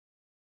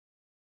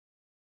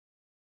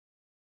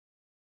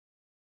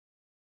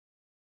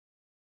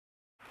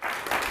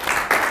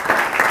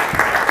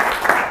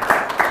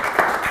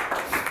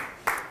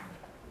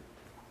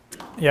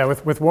Yeah,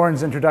 with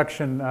Warren's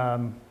introduction,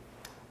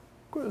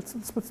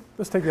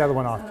 let's take the other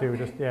one off too.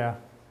 Just yeah,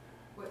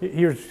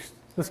 here's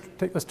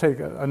let's take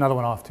another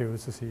one off too,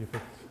 just to see if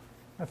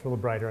that's a little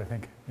brighter. I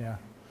think yeah.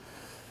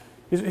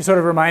 He sort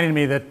of reminded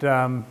me that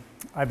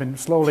I've been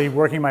slowly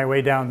working my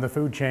way down the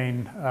food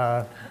chain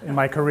in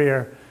my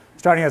career,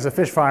 starting as a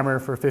fish farmer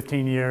for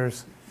 15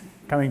 years,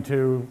 coming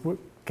to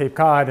Cape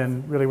Cod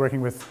and really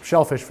working with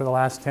shellfish for the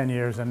last 10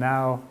 years, and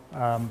now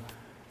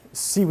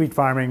seaweed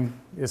farming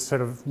is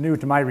sort of new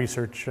to my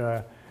research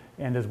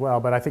end as well,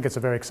 but I think it's a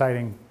very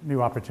exciting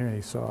new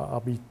opportunity. So I'll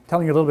be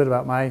telling you a little bit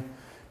about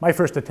my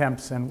first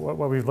attempts and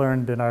what we've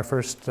learned in our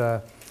first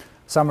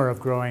summer of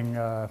growing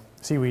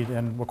seaweed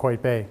in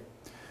WHOI Bay.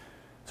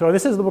 So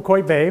this is the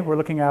WHOI Bay. We're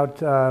looking out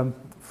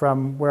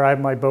from where I have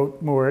my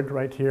boat moored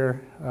right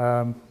here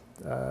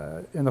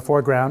in the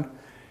foreground,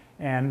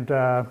 and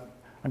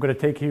I'm going to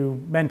take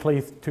you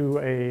mentally to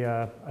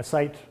a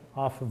site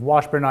off of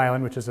Washburn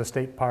Island, which is a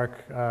state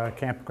park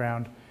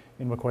campground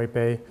in WHOI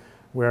Bay,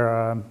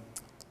 where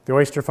the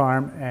oyster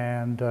farm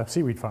and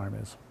seaweed farm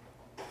is.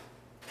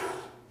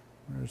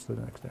 Where's the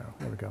next arrow?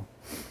 There we go.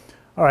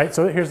 All right,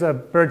 so here's a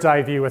bird's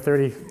eye view, a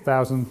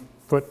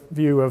 30,000-foot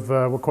view of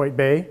WHOI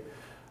Bay.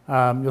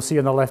 You'll see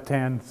on the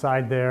left-hand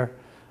side there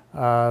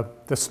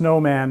the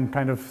snowman,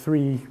 kind of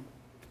three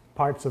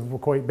parts of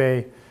WHOI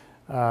Bay.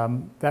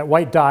 That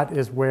white dot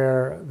is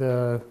where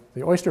the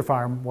oyster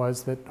farm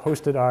was that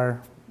hosted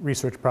our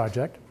research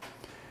project,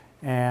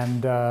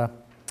 and on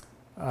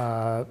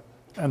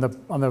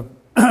the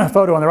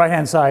photo on the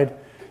right-hand side,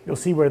 you'll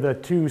see where the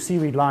two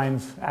seaweed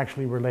lines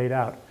actually were laid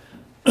out.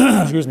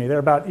 Excuse me.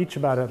 They're each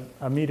about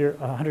a meter,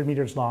 100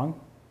 meters long.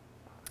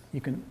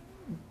 You can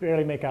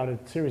barely make out a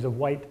series of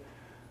white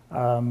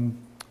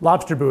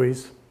lobster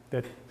buoys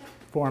that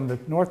form the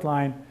north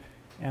line,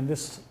 and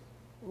this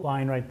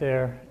line right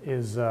there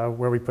is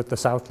where we put the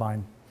south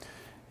line.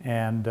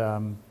 And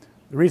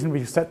the reason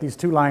we set these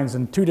two lines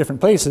in two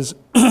different places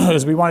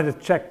is we wanted to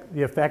check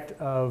the effect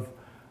of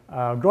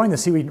growing the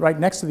seaweed right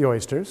next to the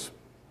oysters.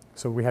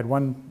 So we had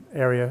one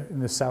area in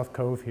this south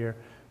cove here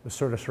was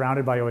sort of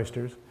surrounded by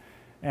oysters,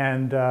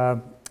 and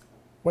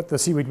what the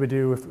seaweed would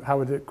do, how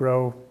would it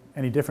grow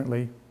any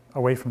differently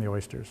away from the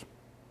oysters.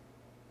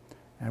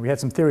 And we had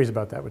some theories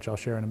about that, which I'll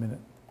share in a minute.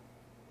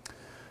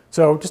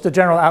 So just a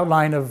general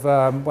outline of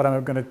what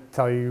I'm going to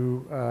tell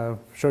you,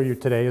 show you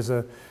today is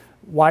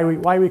why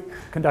we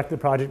conducted the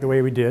project the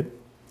way we did, a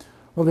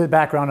little bit of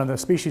background on the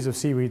species of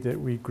seaweed that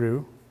we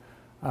grew,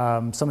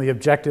 some of the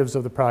objectives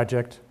of the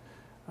project,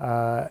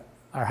 our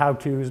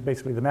how-tos,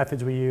 basically the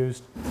methods we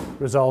used,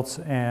 results,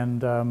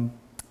 and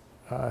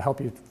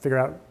help you figure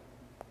out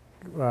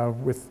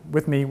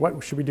with me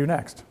what should we do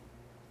next.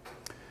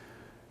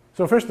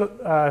 So first,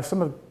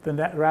 some of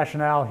the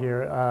rationale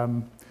here.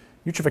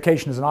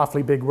 Eutrophication is an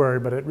awfully big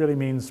word, but it really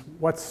means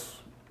what's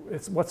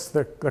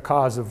the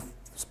cause of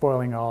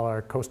spoiling all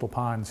our coastal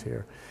ponds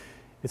here.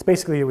 It's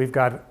basically we've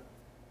got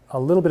a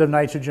little bit of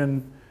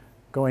nitrogen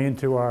going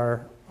into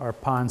our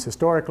ponds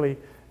historically,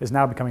 is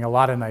now becoming a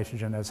lot of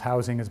nitrogen as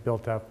housing is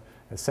built up,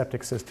 as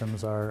septic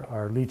systems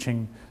are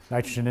leaching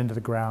nitrogen into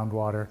the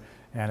groundwater,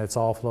 and it's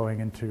all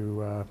flowing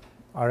into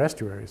our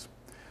estuaries.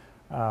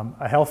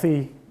 A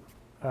healthy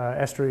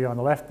estuary on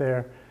the left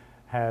there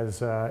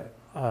has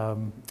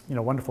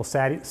wonderful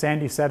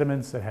sandy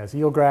sediments that has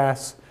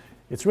eelgrass.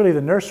 It's really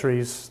the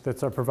nurseries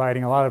that are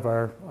providing a lot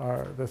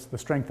of the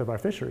strength of our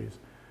fisheries.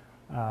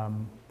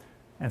 And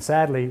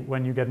sadly,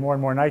 when you get more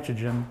and more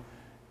nitrogen,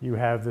 you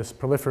have this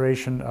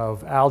proliferation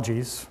of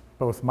algae,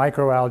 both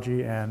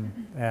microalgae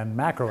and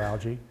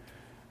macroalgae,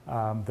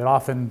 that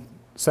often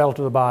settle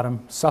to the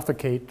bottom,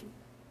 suffocate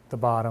the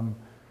bottom,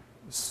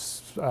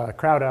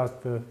 crowd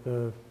out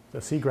the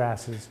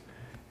seagrasses,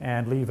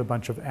 and leave a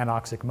bunch of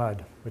anoxic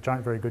mud, which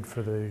aren't very good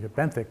for the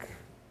benthic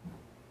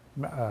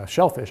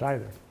shellfish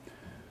either.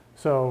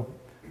 So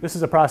this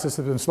is a process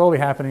that's been slowly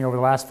happening over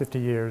the last 50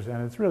 years,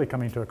 and it's really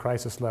coming to a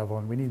crisis level,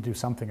 and we need to do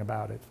something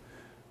about it.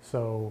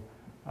 So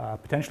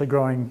potentially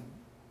growing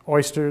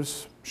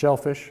oysters,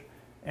 shellfish,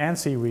 and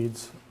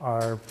seaweeds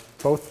are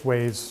both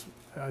ways,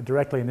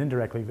 directly and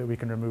indirectly, that we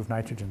can remove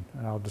nitrogen,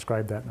 and I'll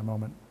describe that in a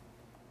moment.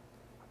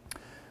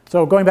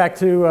 So going back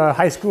to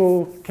high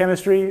school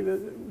chemistry,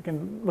 we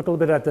can look a little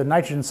bit at the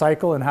nitrogen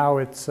cycle and how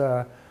it's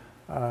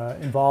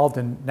involved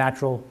in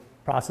natural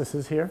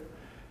processes here,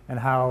 and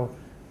how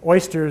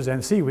oysters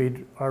and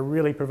seaweed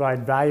really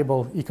provide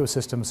valuable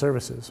ecosystem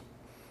services.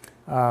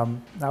 I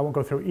won't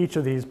go through each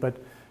of these, but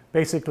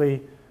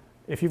basically,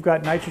 if you've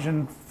got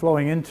nitrogen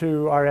flowing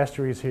into our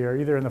estuaries here,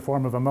 either in the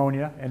form of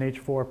ammonia,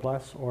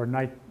 NH4+, or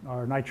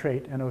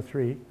nitrate,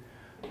 NO3,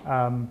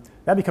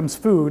 that becomes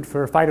food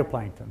for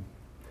phytoplankton.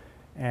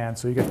 And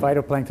so you get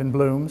phytoplankton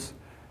blooms,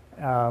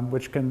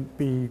 which can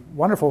be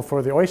wonderful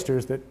for the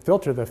oysters that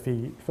filter the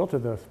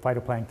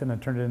phytoplankton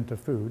and turn it into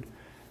food.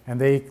 And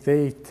they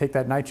take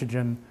that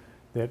nitrogen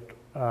that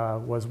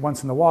was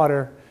once in the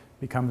water,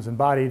 becomes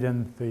embodied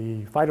in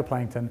the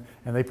phytoplankton,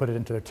 and they put it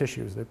into their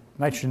tissues. The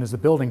nitrogen is the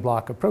building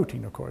block of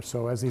protein, of course.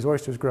 So as these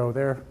oysters grow,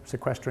 they're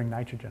sequestering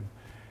nitrogen.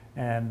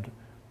 And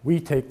we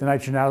take the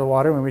nitrogen out of the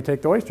water when we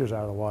take the oysters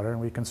out of the water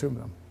and we consume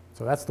them.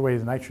 So that's the way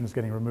the nitrogen is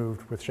getting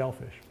removed with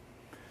shellfish.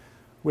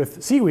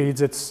 With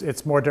seaweeds,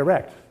 it's more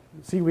direct.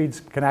 Seaweeds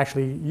can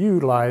actually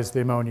utilize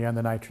the ammonia and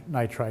the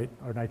nitrate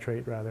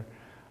rather,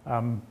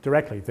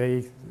 directly.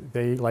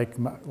 They like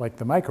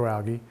the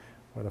microalgae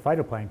or the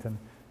phytoplankton,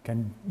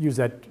 can use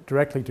that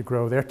directly to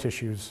grow their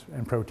tissues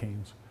and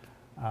proteins.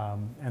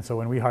 And so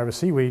when we harvest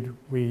seaweed,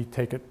 we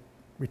take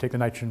the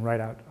nitrogen right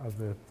out of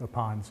the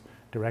ponds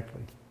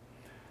directly.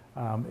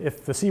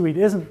 If the seaweed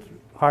isn't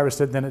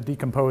harvested, then it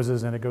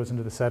decomposes and it goes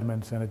into the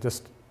sediments, and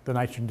the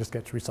nitrogen just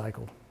gets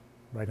recycled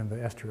right in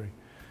the estuary.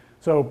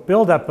 So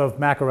buildup of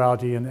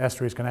macroalgae in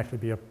estuaries can actually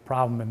be a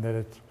problem in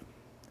that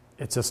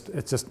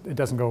it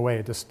doesn't go away.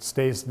 It just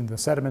stays in the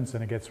sediments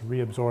and it gets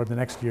reabsorbed the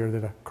next year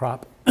that a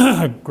crop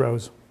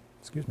grows.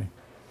 Excuse me.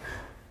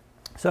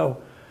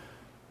 So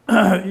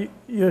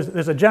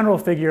there's a general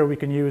figure we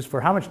can use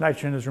for how much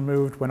nitrogen is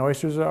removed when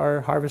oysters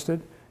are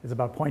harvested. It's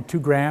about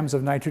 0.2 grams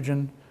of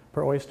nitrogen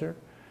per oyster.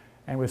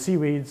 And with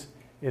seaweeds,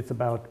 it's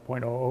about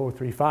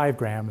 0.0035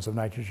 grams of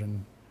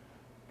nitrogen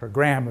per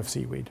gram of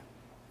seaweed.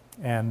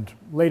 And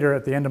later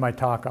at the end of my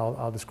talk,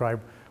 I'll describe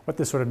what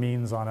this sort of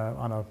means on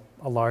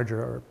a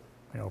larger,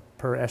 or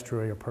per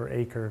estuary or per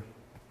acre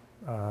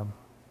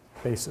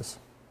basis.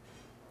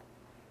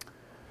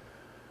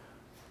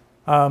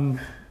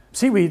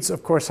 Seaweeds,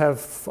 of course,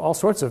 have all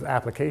sorts of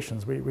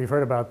applications. We've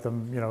heard about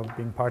them,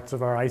 being parts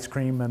of our ice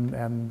cream,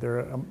 and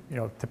they're,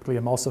 typically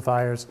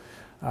emulsifiers.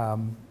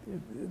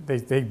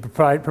 They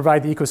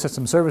provide the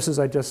ecosystem services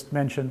I just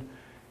mentioned.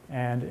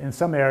 And in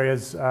some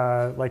areas,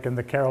 like in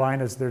the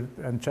Carolinas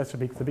and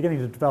Chesapeake, they're beginning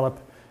to develop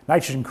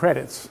nitrogen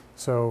credits.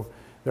 So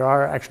you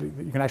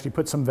can actually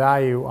put some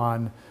value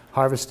on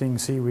harvesting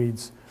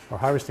seaweeds or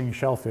harvesting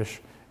shellfish.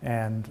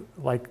 And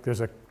like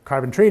there's a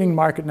carbon trading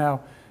market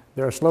now,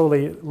 there are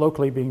slowly,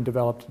 locally being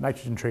developed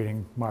nitrogen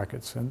trading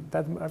markets. And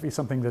that might be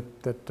something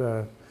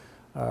that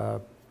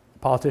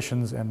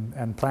politicians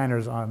and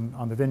planners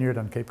on the vineyard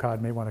on Cape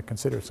Cod may want to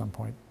consider at some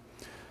point.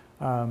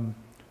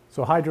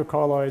 So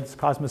hydrocolloids,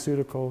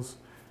 cosmeceuticals,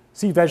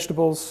 sea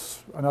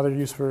vegetables, another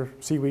use for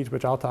seaweeds,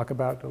 which I'll talk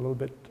about a little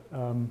bit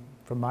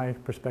from my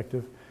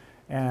perspective.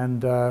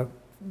 And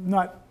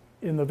not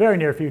in the very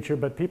near future,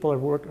 but people are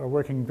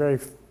working very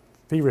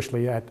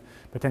feverishly at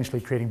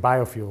potentially creating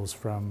biofuels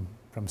from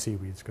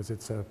seaweeds, because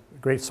it's a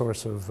great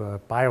source of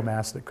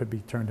biomass that could be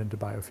turned into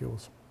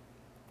biofuels.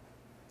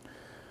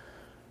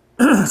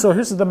 So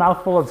this is the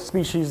mouthful of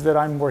species that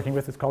I'm working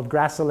with. It's called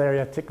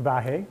Gracilaria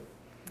tickvahe.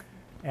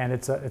 And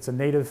it's a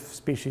native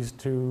species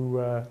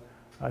to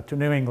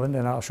New England,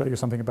 and I'll show you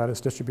something about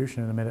its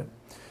distribution in a minute.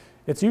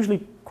 It's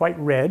usually quite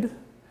red.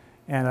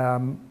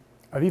 And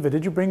Aviva,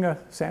 did you bring a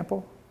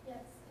sample? Yes,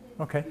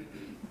 I did.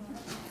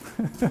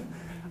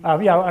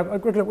 Okay. Yeah,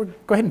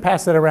 go ahead and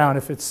pass that around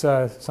if it's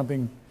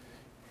something.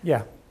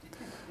 Yeah.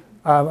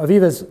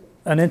 Aviva's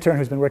an intern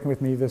who's been working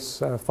with me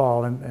this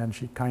fall, and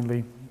she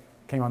kindly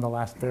came on the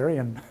last ferry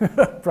and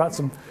brought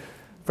some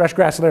fresh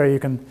Gracilaria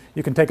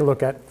you can take a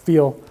look at,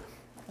 feel.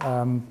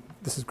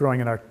 This is growing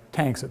in our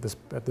tanks at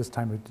this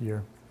time of the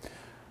year.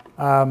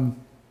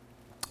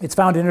 It's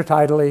found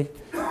intertidally.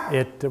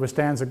 It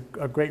withstands a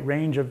great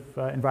range of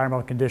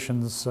environmental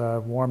conditions,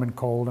 warm and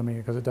cold,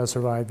 because it does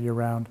survive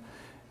year-round.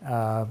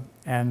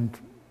 And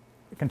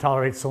it can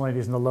tolerate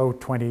salinities in the low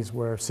 20s,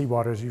 where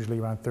seawater is usually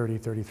around 30,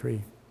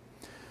 33.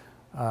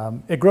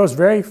 It grows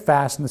very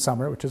fast in the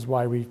summer, which is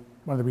why one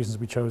of the reasons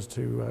we chose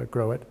to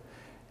grow it.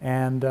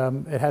 And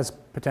it has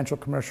potential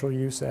commercial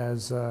use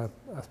as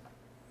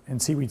in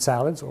seaweed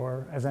salads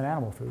or as an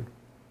animal food.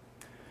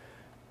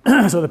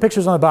 So the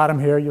pictures on the bottom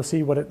here, you'll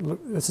see what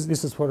this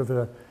is sort of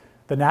the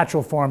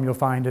natural form you'll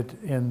find it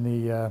in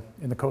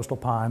the coastal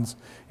ponds.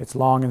 It's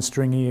long and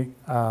stringy.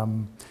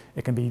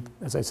 It can be,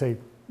 as I say,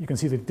 you can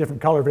see the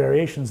different color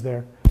variations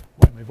there.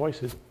 Boy, my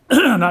voice is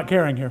not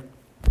carrying here.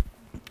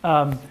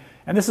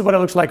 And this is what it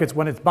looks like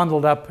when it's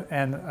bundled up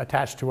and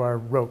attached to our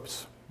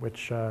ropes,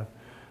 which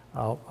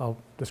I'll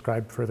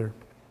describe further.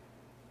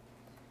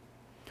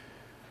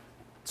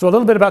 So a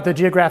little bit about the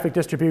geographic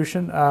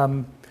distribution.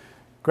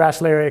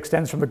 Gracilaria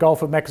extends from the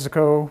Gulf of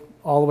Mexico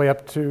all the way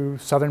up to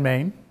southern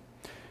Maine.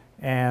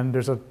 And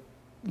there's a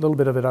little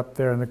bit of it up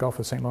there in the Gulf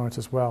of St. Lawrence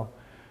as well.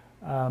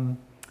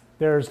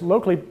 There's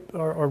locally,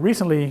 or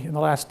recently, in the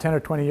last 10 or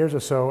 20 years or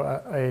so,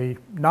 a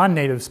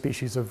non-native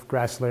species of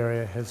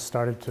Gracilaria has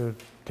started to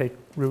take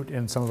root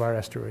in some of our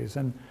estuaries.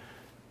 And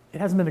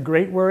it hasn't been a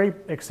great worry,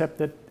 except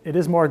that it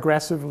is more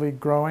aggressively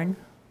growing.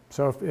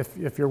 So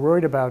if you're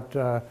worried about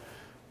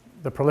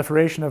the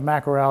proliferation of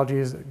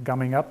macroalgae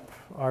gumming up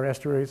our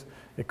estuaries,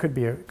 it could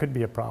be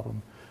a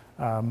problem.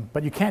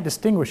 But you can't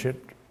distinguish it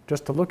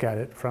just to look at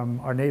it from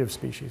our native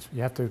species.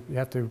 You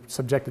have to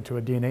subject it to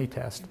a DNA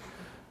test.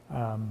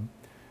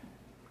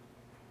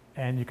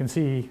 And you can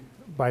see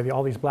by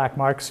all these black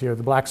marks here,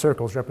 the black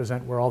circles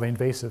represent where all the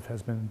invasive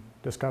has been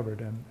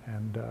discovered.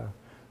 And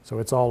so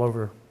it's all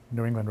over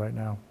New England right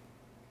now.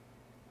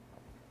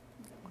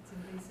 It's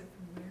invasive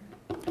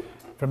from where?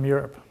 From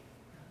Europe.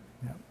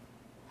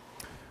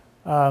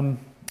 Yeah.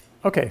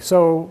 Okay,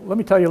 so let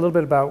me tell you a little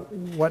bit about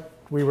what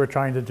we were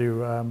trying to do.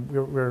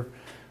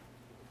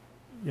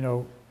 You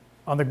know,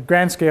 on the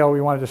grand scale,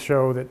 we wanted to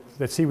show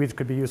that seaweeds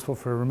could be useful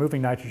for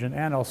removing nitrogen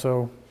and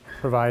also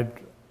provide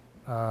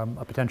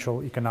a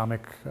potential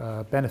economic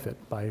benefit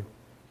by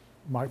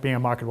being a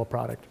marketable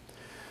product.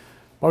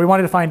 But we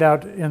wanted to find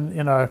out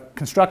in a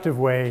constructive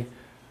way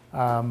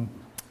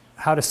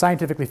how to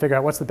scientifically figure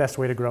out what's the best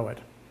way to grow it.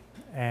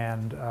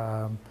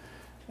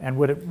 And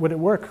would it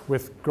work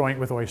with growing it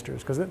with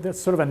oysters? Because that's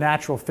sort of a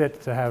natural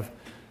fit to have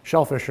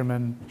shellfish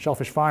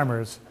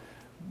farmers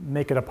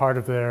make it a part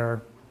of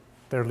their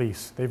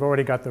lease. They've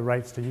already got the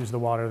rights to use the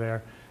water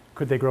there.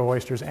 Could they grow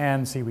oysters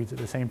and seaweeds at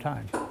the same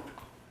time?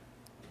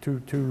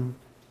 Two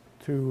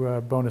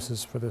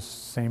bonuses for this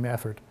same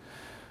effort.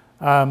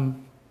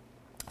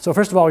 So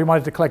first of all, we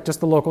wanted to collect just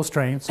the local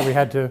strains. So we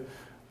had to,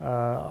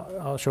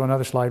 I'll show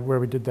another slide where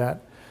we did that.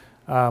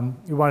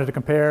 We wanted to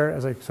compare,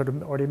 as I sort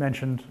of already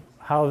mentioned,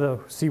 how the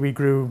seaweed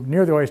grew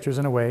near the oysters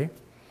in a way.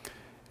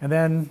 And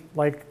then,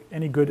 like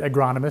any good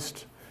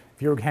agronomist,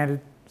 if you were handed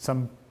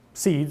some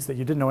seeds that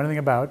you didn't know anything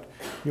about,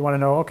 you want to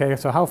know, okay,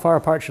 so how far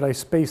apart should I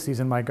space these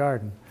in my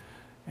garden?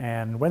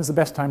 And when's the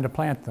best time to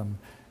plant them?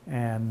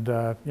 And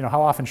you know,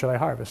 how often should I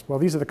harvest? Well,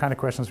 these are the kind of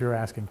questions we were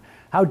asking.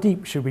 How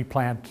deep should we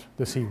plant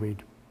the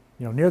seaweed?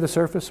 You know, near the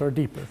surface or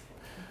deeper?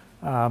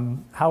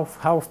 How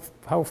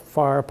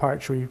far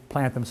apart should we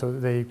plant them so that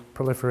they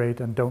proliferate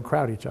and don't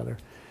crowd each other?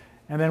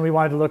 And then we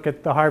wanted to look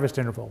at the harvest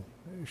interval.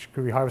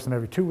 Could we harvest them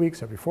every 2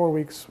 weeks, every 4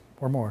 weeks,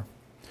 or more?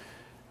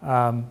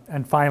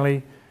 And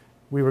finally,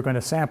 we were going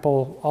to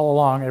sample all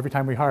along, every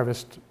time we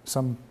harvest,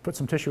 put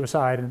some tissue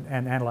aside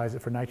and analyze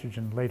it for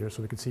nitrogen later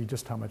so we could see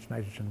just how much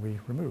nitrogen we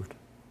removed.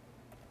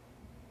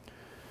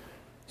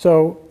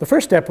 So the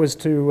first step was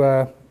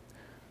to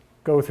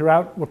go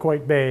throughout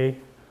WHOI Bay.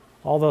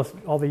 All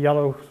the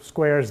yellow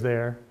squares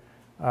there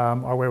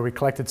are where we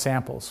collected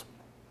samples.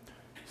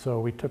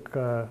 So we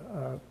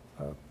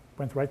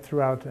went right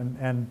throughout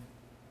and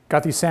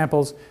got these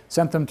samples,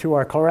 sent them to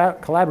our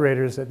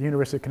collaborators at the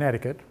University of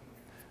Connecticut.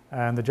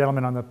 And the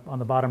gentleman on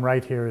the bottom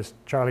right here is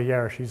Charlie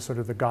Yarish. He's sort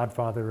of the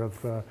godfather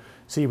of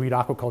seaweed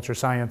aquaculture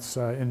science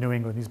in New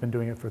England. He's been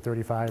doing it for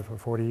 35 or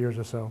 40 years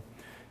or so.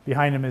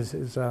 Behind him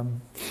is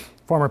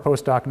former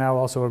postdoc, now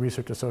also a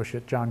research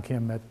associate, John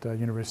Kim at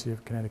University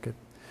of Connecticut.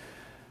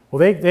 Well,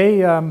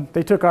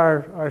 they took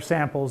our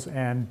samples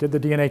and did the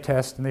DNA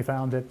test, and they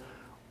found that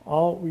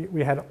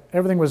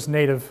everything was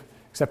native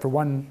except for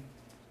one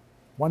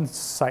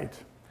site,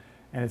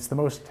 and it's the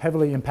most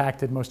heavily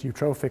impacted, most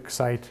eutrophic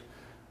site,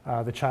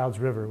 the Childs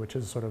River, which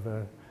is sort of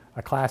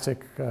a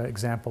classic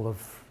example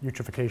of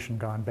eutrophication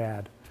gone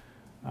bad.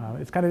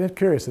 It's kind of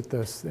curious that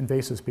this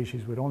invasive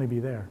species would only be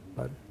there,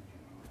 but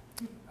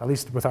at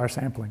least with our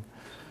sampling.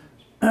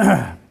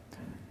 The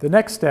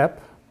next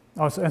step,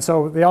 and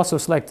so they also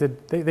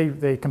selected,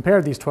 they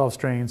compared these 12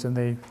 strains, and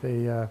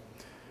they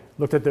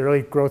looked at the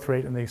early growth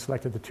rate, and they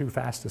selected the 2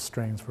 fastest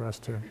strains for us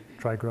to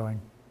try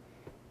growing.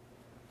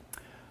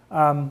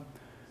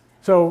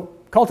 So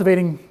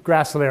cultivating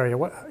gracilaria,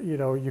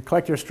 you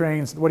collect your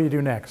strains, what do you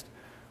do next?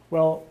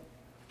 Well,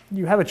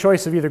 you have a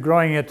choice of either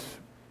growing it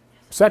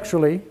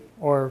sexually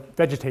or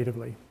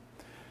vegetatively.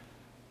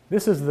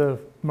 This is the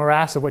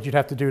morass of what you'd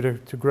have to do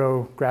to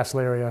grow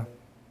gracilaria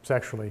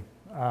sexually.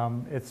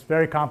 It's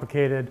very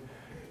complicated.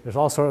 There's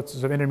all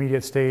sorts of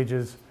intermediate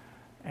stages,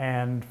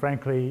 and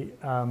frankly,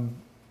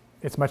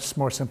 it's much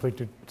more simpler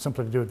to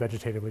do it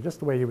vegetatively, just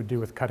the way you would do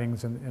with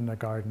cuttings in a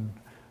garden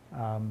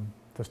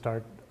to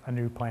start a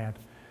new plant.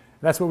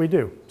 And that's what we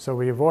do. So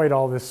we avoid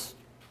all this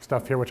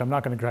stuff here, which I'm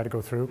not going to try to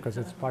go through because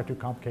it's far too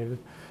complicated,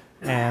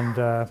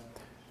 and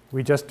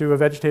we just do a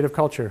vegetative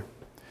culture.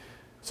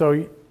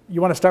 So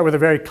you want to start with a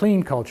very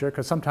clean culture,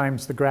 because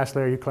sometimes the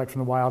gracilaria you collect from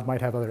the wild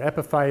might have other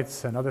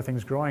epiphytes and other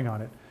things growing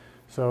on it.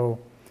 So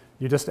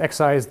you just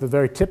excise the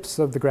very tips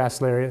of the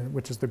gracilaria,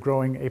 which is the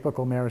growing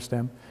apical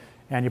meristem,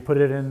 and you put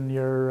it in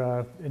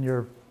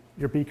your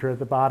beaker at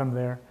the bottom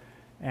there,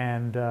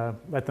 and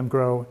let them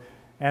grow.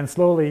 And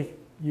slowly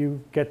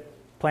you get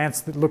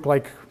plants that look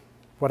like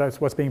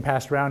what's being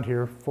passed around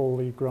here,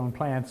 fully grown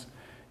plants.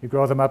 You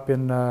grow them up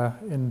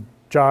in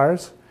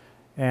jars,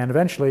 and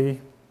eventually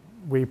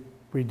we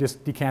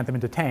just decant them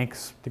into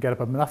tanks to get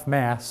up enough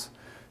mass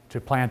to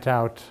plant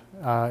out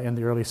in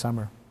the early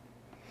summer.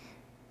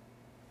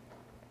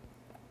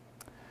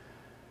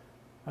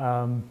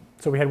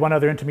 So we had one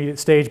other intermediate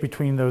stage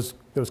between those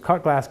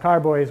glass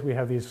carboys. We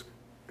have these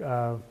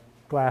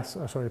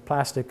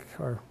plastic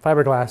or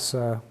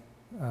fiberglass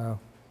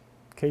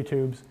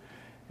K-tubes.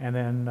 And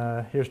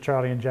then here's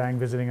Charlie and Jiang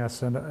visiting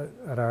us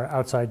at our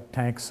outside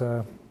tanks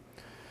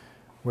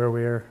where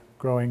we're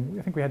growing.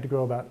 I think we had to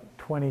grow about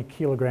 20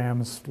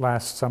 kilograms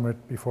last summer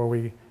before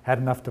we had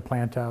enough to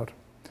plant out.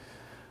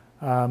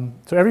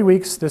 So every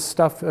week, this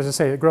stuff, as I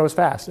say, it grows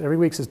fast. Every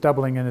week is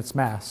doubling in its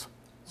mass.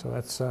 So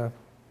that's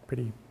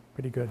pretty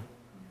good.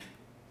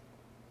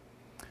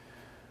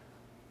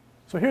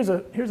 So here's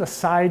a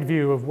side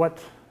view of what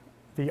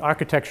the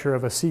architecture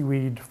of a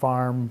seaweed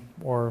farm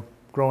or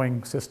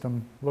growing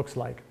system looks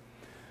like.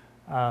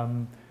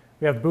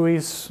 We have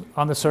buoys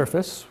on the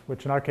surface,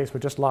 which in our case were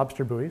just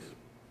lobster buoys.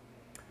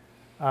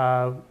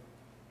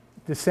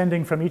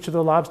 Descending from each of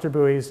the lobster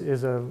buoys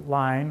is a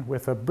line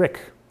with a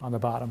brick on the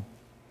bottom.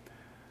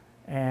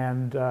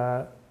 And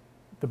the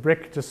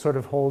brick just sort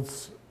of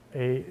holds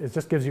it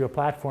just gives you a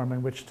platform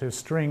in which to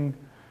string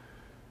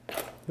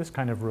this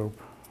kind of rope.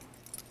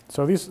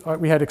 So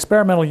we had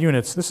experimental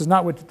units. This is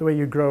not the way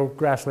you grow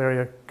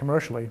gracilaria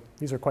commercially.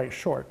 These are quite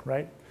short,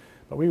 right?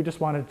 But we just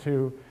wanted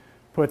to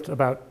put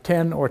about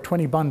 10 or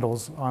 20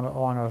 bundles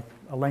along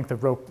a length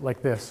of rope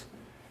like this,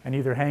 and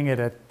either hang it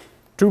at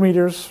 2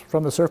 meters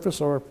from the surface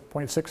or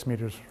 0.6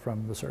 meters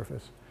from the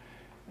surface.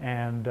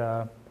 And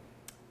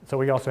so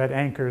we also had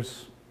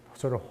anchors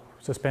sort of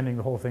suspending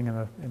the whole thing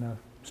in a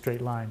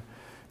straight line.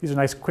 These are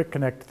nice quick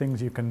connect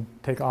things you can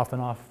take on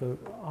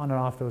and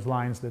off those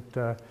lines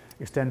that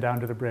extend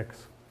down to the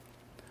bricks.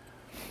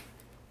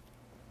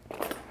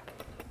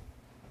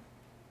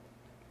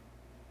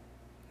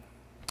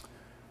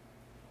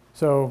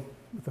 So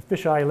with the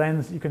fisheye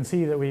lens, you can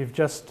see that we've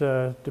just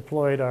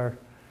deployed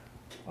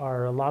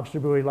our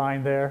lobster buoy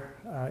line there.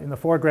 In the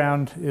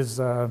foreground is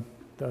the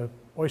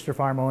oyster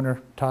farm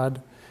owner,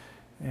 Todd,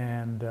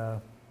 and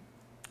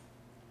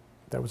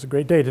that was a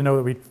great day to know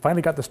that we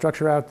finally got the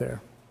structure out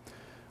there.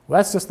 Well,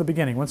 that's just the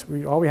beginning.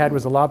 All we had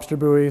was the lobster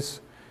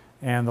buoys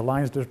and the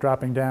lines just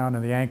dropping down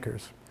and the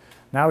anchors.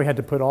 Now we had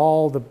to put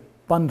all the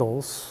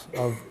bundles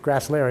of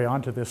gracilaria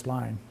onto this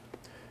line.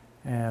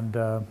 And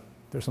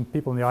there's some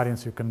people in the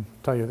audience who can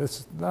tell you this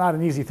is not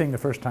an easy thing the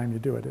first time you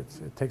do it.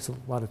 It takes a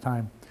lot of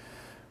time.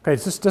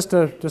 Okay, just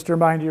to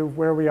remind you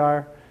where we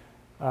are.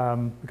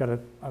 We've got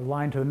a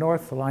line to the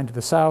north, a line to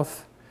the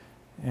south,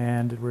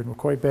 and we're in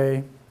WHOI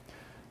Bay.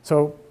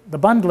 So the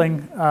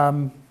bundling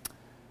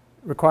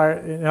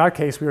in our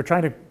case, we were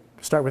trying to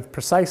start with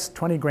precise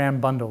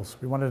 20-gram bundles.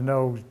 We wanted to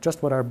know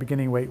just what our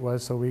beginning weight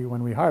was, so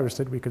when we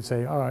harvested, we could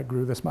say, oh, it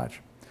grew this much.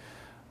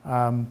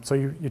 So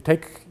you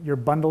take your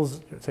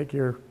bundles, take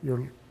your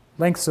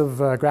lengths of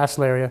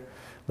gracilaria,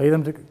 lay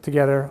them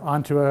together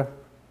onto a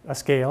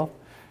scale,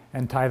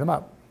 and tie them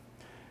up.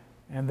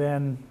 And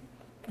then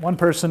one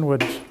person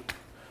would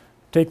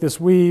take this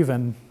weave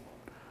and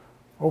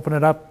open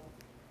it up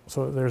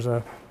so that there's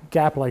a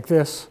gap like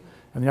this,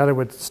 and the other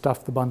would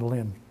stuff the bundle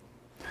in.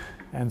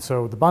 And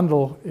so the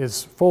bundle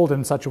is folded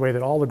in such a way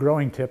that all the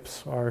growing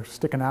tips are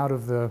sticking out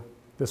of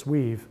this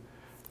weave,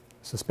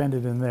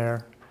 suspended in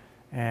there,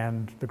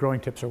 and the growing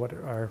tips are what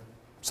are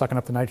sucking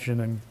up the nitrogen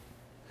and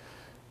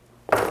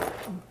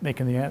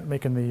making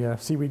the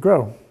seaweed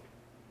grow.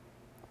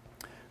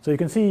 So you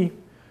can see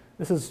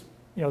this is,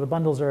 the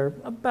bundles are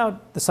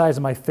about the size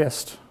of my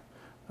fist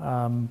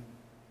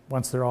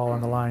once they're all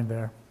on the line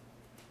there.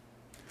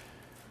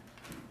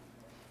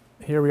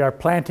 Here we are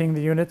planting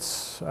the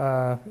units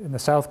in the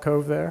South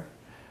Cove there.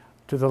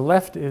 To the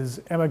left is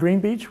Emma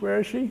Greenbeach. Where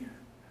is she?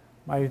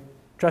 My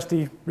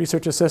trusty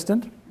research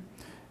assistant.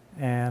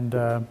 And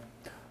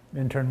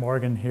intern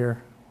Morgan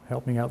here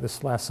helped me out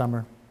this last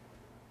summer.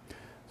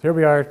 So here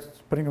we are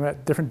putting them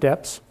at different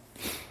depths.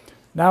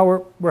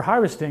 Now we're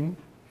harvesting,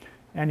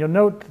 and you'll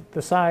note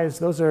the size.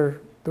 Those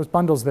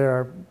bundles there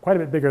are quite a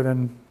bit bigger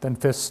than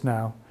fists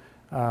now,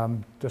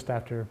 just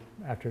after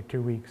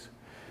 2 weeks.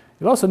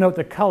 You'll also note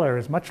the color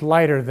is much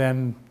lighter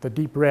than the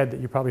deep red that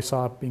you probably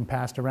saw being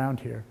passed around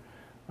here.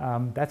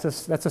 That's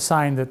a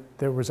sign that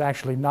there was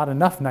actually not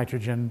enough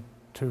nitrogen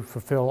to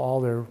fulfill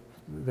all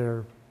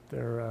their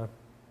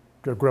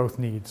growth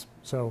needs.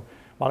 So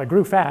while it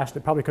grew fast,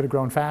 it probably could have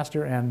grown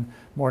faster and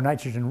more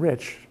nitrogen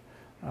rich.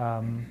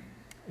 The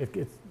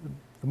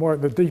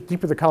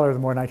deeper the color, the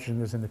more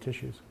nitrogen is in the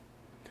tissues.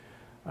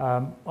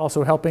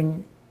 Also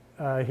helping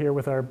here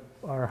with our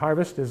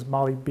harvest is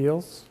Molly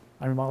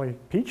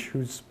Peach,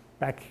 who's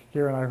back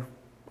here in our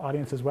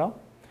audience as well.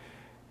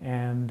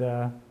 And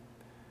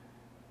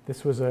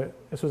this was a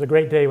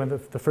great day when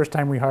the first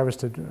time we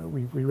harvested,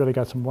 we really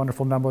got some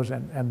wonderful numbers,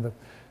 and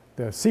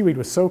the seaweed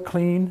was so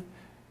clean,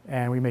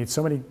 and we made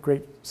so many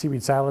great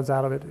seaweed salads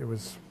out of it. It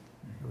was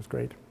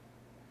great.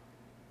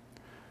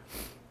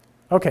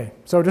 Okay,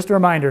 so just a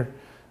reminder,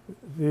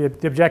 the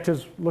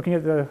objectives, looking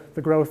at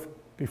the growth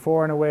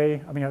before and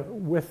away,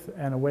 with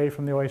and away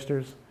from the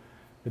oysters,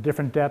 the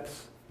different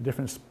depths,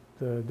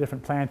 the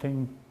different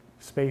planting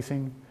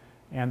spacing,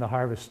 and the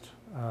harvest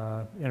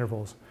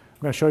intervals.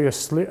 I'm going to show you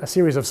a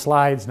series of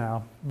slides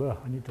now. Ugh,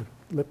 I need to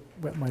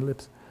wet my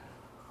lips.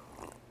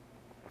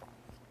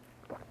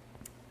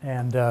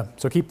 And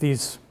so keep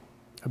these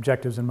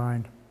objectives in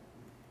mind.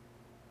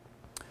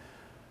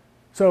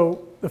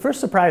 So the first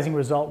surprising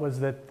result was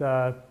that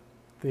the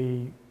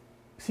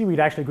seaweed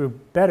actually grew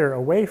better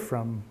away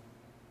from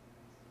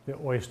the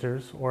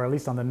oysters, or at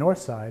least on the north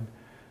side,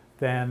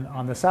 than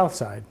on the south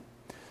side.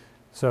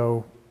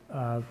 So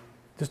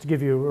just to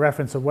give you a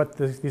reference of what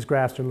these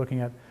graphs are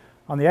looking at,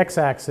 on the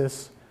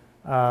x-axis,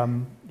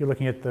 you're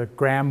looking at the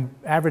gram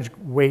average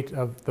weight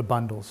of the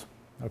bundles.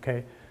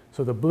 Okay,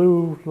 so the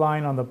blue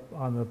line on the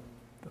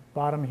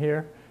bottom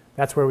here,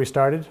 that's where we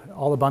started.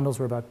 All the bundles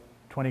were about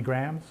 20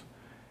 grams,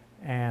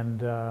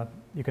 and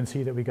you can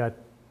see that we got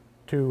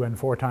 2 and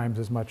 4 times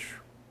as much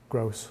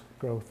growth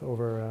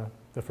over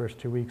the first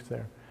 2 weeks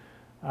there.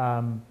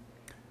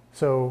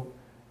 So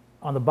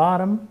on the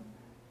bottom,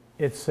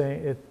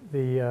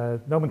 the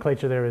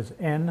nomenclature there is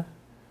N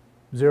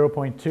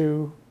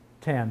 0.2,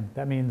 10.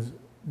 That means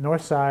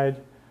north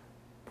side,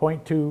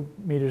 0.2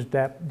 meters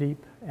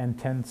deep and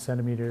 10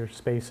 centimeter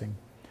spacing.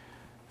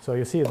 So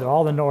you see that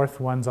all the north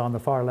ones on the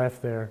far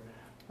left there,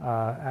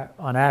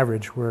 on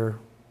average, grew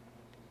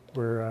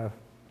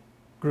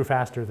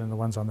faster than the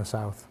ones on the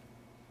south.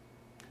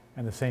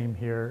 And the same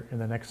here in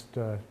the next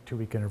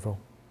 2-week interval.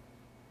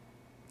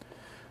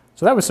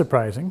 So that was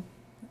surprising,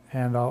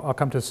 and I'll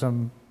come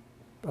to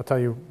I'll tell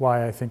you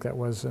why I think that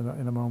was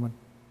in a moment.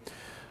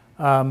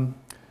 The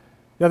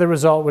other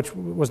result, which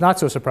was not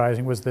so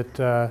surprising, was that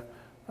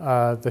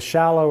the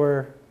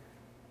shallower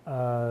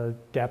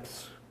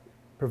depths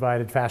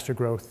provided faster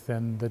growth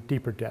than the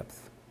deeper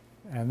depth.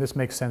 And this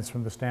makes sense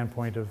from the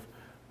standpoint of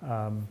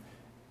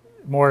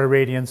more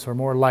irradiance or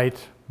more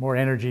light, more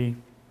energy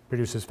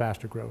produces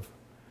faster growth.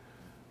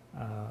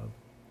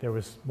 There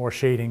was more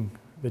shading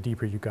the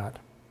deeper you got.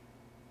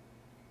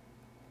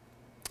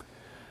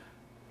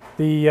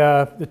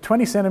 The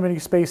 20 centimeter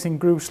spacing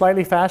grew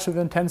slightly faster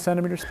than 10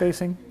 centimeter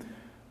spacing,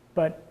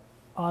 but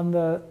on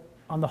the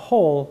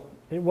whole,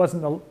 it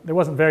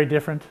wasn't very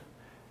different.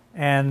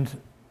 And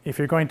if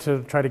you're going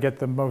to try to get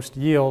the most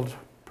yield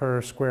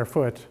per square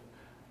foot,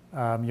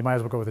 you might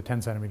as well go with the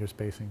 10 centimeter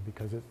spacing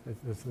because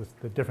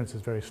the difference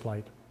is very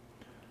slight.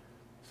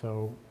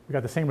 So we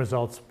got the same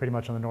results pretty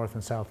much on the north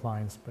and south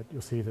lines, but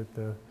you'll see that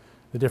the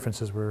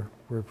differences were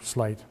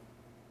slight.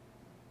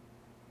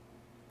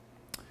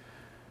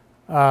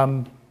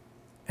 And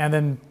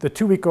then the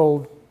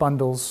 2-week-old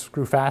bundles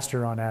grew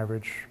faster on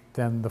average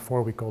than the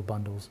 4-week-old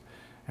bundles.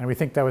 And we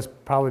think that was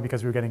probably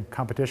because we were getting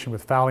competition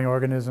with fouling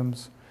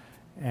organisms,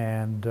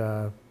 and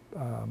that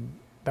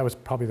was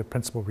probably the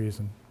principal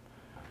reason.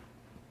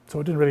 So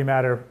it didn't really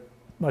matter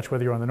much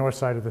whether you're on the north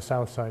side or the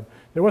south side.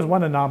 There was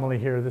one anomaly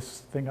here.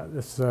 This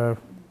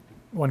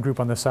one group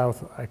on the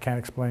south, I can't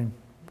explain,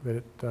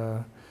 but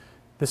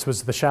this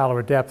was the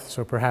shallower depth,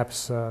 so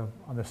perhaps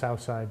on the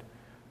south side,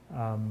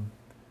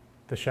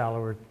 the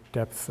shallower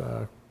depth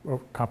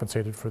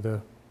compensated for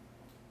the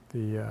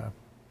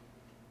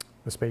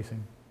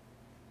spacing.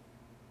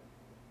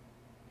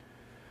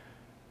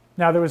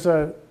 Now there was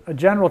a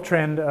general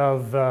trend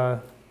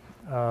of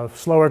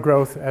slower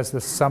growth as the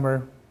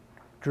summer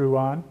drew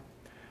on.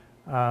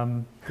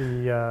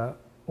 The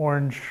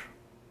orange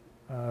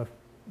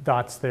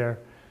dots there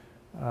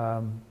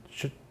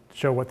should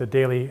show what the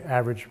daily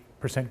average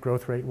percent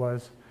growth rate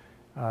was.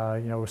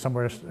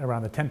 Somewhere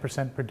around the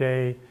 10% per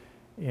day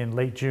in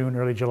late June,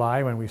 early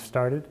July when we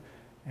started,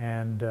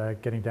 and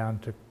getting down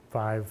to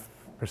 5%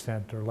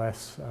 or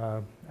less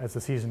as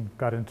the season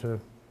got into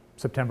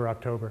September,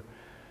 October.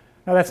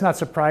 Now that's not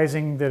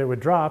surprising that it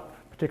would drop,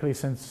 particularly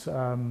since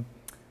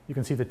you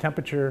can see the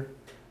temperature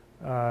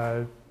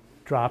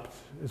dropped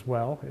as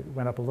well. It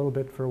went up a little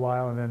bit for a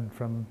while, and then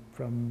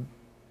from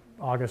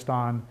August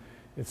on,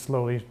 it's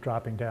slowly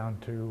dropping down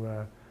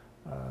to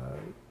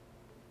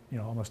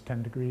almost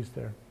 10 degrees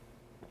there.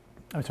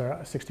 I'm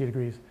sorry, 60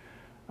 degrees.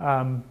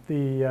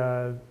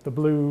 The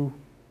blue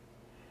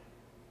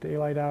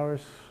daylight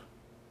hours,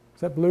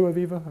 is that blue,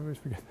 Aviva? I always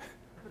forget.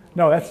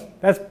 No,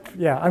 that's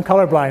yeah, I'm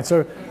colorblind,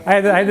 so I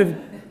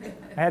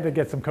had to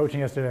get some coaching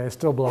yesterday. I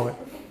still blow it.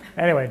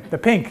 Anyway, the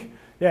pink,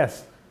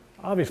 yes,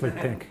 obviously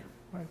pink.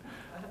 Right.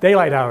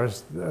 Daylight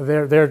hours,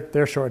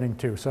 they're shortening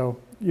too. So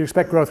you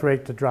expect growth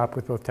rate to drop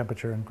with both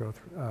temperature and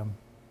growth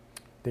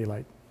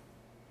daylight.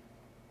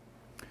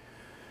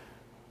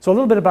 So a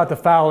little bit about the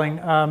fouling.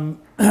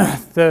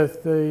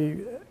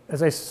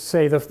 As I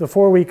say, the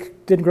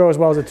 4-week didn't grow as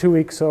well as the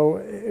 2-week, so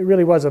it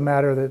really was a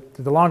matter that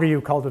the longer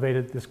you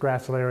cultivated this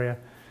grassel area,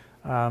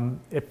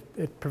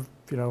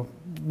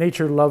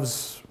 nature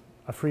loves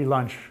a free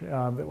lunch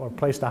or a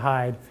place to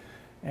hide,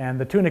 and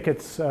the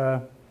tunicates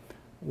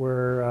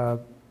were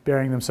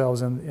burying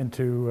themselves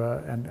into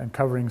and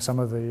covering some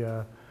of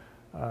the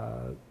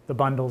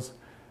bundles.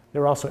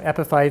 There were also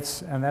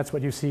epiphytes, and that's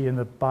what you see in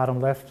the bottom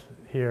left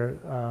here.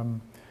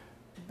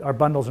 Our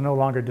bundles are no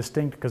longer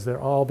distinct because they're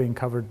all being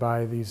covered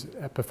by these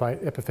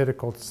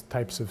epiphytical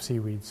types of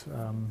seaweeds,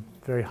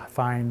 very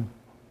fine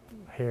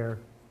hair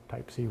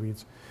type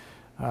seaweeds.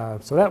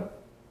 So that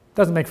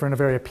doesn't make for a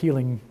very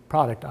appealing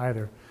product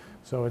either.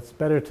 So it's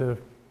better to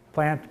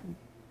plant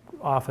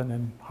often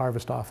and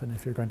harvest often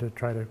if you're going to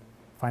try to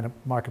find a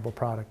marketable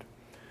product.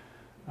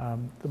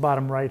 The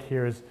bottom right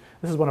here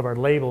this is one of our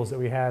labels that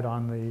we had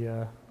on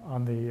the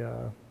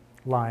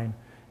line,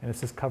 and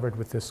it's just covered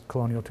with this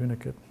colonial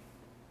tunicate.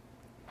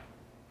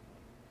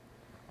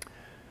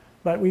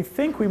 But we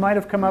think we might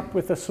have come up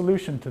with a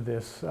solution to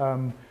this.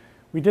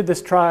 We did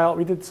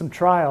some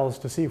trials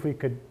to see if we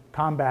could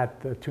combat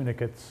the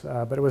tunicates,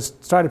 but it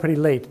started pretty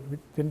late. We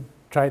didn't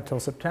try it till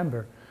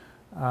September.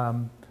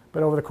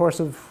 But over the course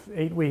of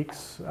 8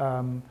 weeks,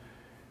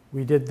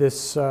 we did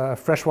this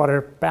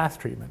freshwater bath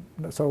treatment.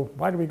 So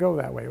why did we go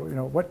that way?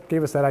 What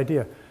gave us that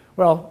idea?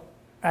 Well,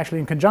 actually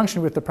in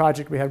conjunction with the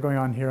project we have going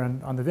on here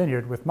on the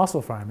vineyard with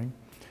mussel farming,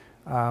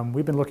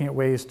 we've been looking at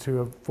ways to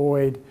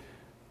avoid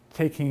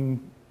taking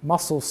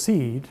mussel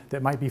seed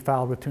that might be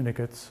fouled with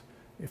tunicates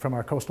from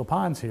our coastal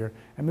ponds here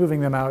and moving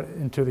them out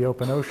into the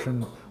open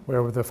ocean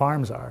where the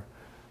farms are.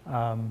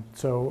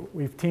 So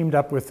we've teamed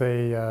up with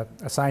a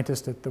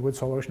scientist at the Woods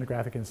Hole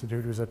Oceanographic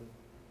Institute who's a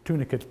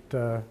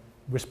tunicate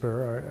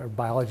whisperer or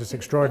biologist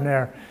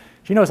extraordinaire.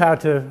 She knows how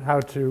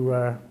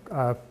to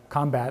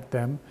combat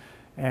them,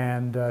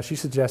 and she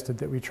suggested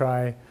that we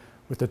try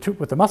with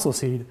the mussel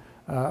seed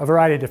a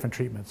variety of different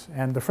treatments.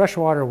 And the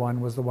freshwater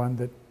one was the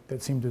one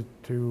that seemed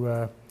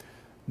to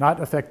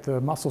not affect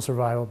the mussel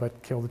survival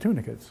but kill the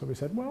tunicates. So we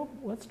said, well,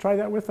 let's try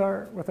that with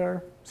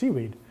our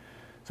seaweed.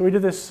 So we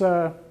did this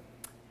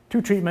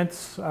 2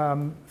 treatments,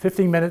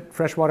 15-minute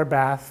freshwater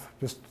bath,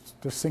 just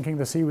sinking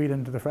the seaweed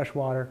into the fresh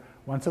water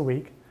once a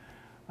week.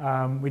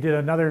 We did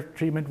another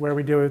treatment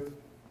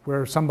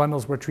where some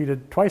bundles were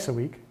treated twice a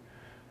week,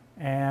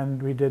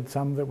 and we did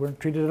some that weren't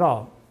treated at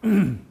all.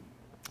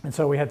 And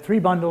so we had 3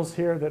 bundles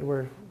here that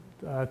were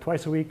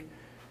twice a week,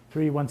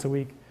 3 once a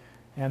week,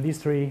 and these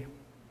 3,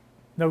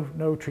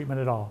 no treatment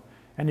at all.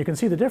 And you can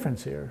see the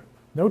difference here.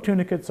 No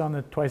tunicates on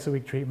the twice a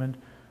week treatment,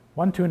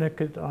 1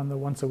 tunicate on the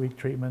once a week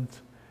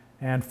treatment,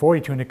 and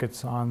 40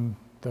 tunicates on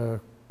the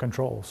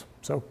controls.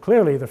 So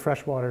clearly the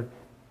freshwater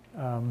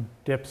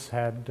dips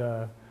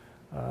had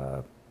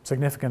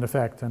significant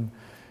effect, and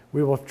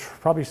we will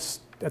probably,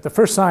 at the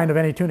first sign of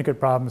any tunicate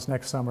problems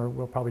next summer,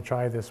 we'll probably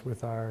try this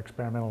with our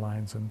experimental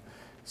lines and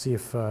see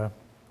if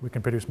we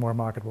can produce more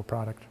marketable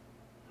product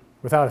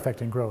without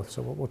affecting growth.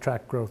 So we'll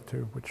track growth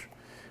too, which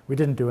we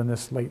didn't do in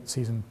this late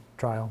season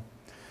trial.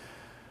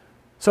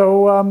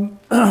 So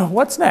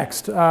what's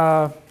next?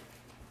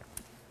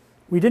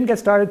 We didn't get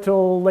started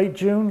till late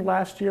June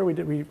last year. We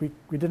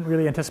didn't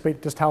really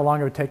anticipate just how long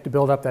it would take to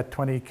build up that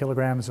 20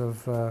 kilograms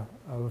of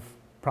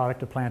product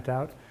to plant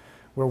out.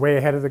 We're way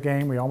ahead of the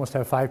game. We almost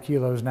have 5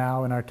 kilos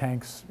now in our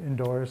tanks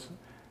indoors,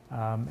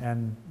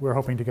 and we're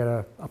hoping to get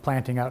a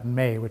planting out in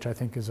May, which I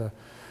think is a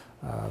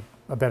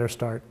better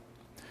start.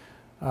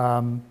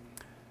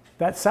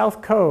 That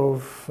South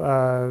Cove,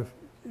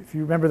 if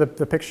you remember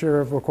the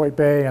picture of WHOI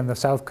Bay and the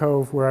South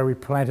Cove where we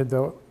planted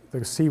the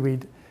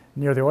seaweed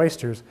near the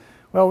oysters,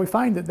 well, we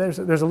find that there's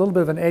a little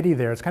bit of an eddy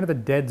there. It's kind of a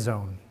dead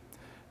zone.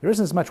 There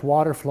isn't as much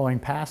water flowing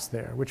past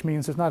there, which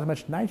means there's not as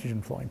much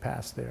nitrogen flowing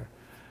past there.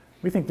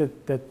 We think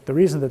that the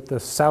reason that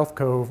the South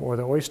Cove or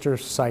the oyster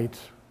site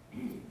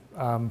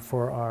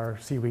for our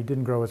seaweed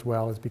didn't grow as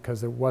well is because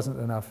there wasn't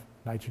enough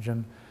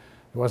nitrogen,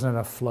 there wasn't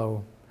enough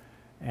flow,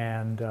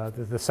 and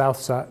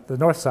the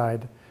north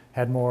side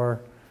had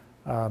more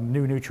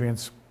new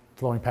nutrients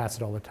flowing past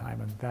it all the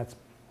time, and that's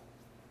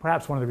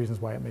perhaps one of the reasons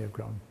why it may have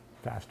grown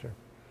faster.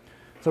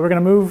 So we're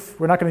going to move.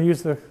 We're not going to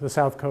use the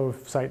South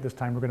Cove site this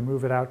time. We're going to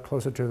move it out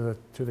closer to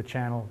the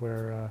channel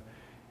where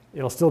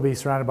it'll still be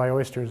surrounded by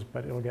oysters,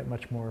 but it'll get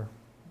much more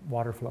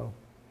water flow.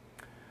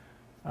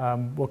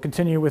 We'll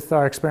continue with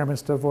our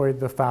experiments to avoid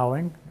the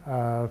fouling.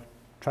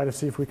 Try to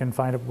see if we can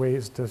find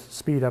ways to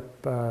speed up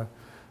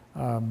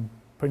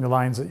putting the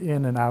lines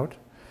in and out.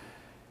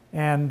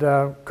 And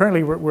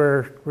currently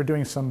we're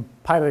doing some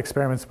pilot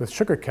experiments with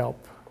sugar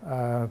kelp,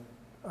 a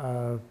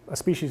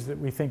species that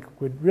we think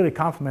would really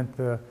complement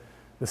the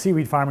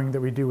seaweed farming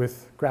that we do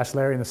with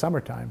gracilaria in the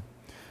summertime.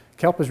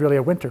 Kelp is really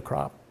a winter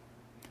crop,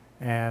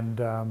 and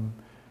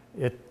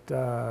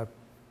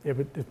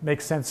it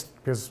makes sense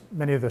because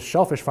many of the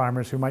shellfish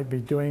farmers who might be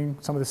doing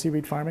some of the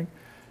seaweed farming,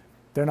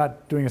 they're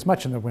not doing as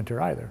much in the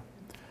winter either.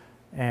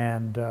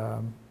 And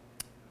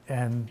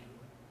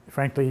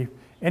frankly,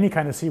 any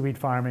kind of seaweed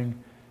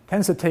farming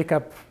tends to take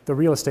up the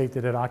real estate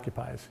that it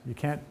occupies. You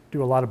can't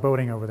do a lot of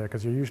boating over there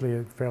because you're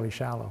usually fairly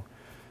shallow.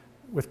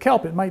 With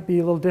kelp, it might be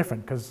a little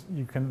different because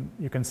you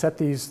can set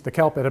the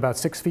kelp at about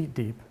 6 feet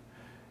deep,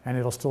 and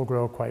it'll still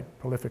grow quite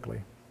prolifically.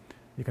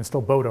 You can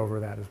still boat over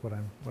that, is what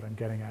I'm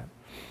getting at.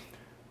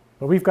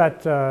 But we've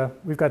got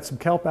some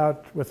kelp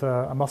out with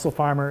a mussel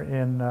farmer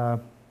in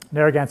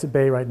Narragansett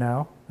Bay right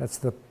now. That's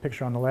the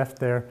picture on the left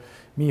there.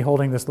 Me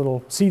holding this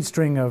little seed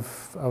string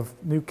of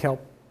new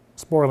kelp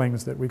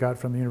sporelings that we got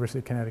from the University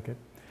of Connecticut.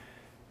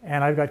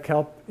 And I've got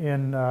kelp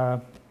in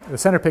the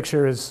center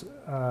picture is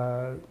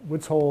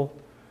Woods Hole,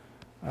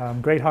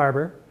 Great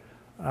Harbor.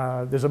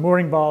 There's a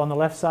mooring ball on the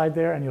left side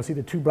there, and you'll see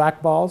the 2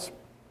 black balls.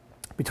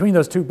 Between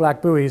those 2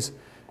 black buoys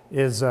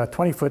is a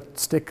 20-foot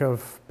stick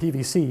of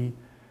PVC,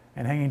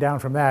 and hanging down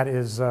from that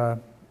is a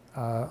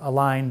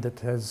line that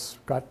has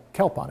got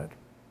kelp on it.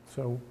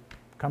 So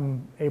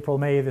come April,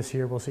 May this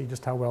year, we'll see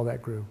just how well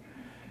that grew.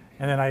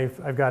 And then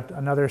I've got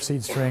another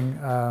seed string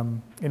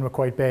in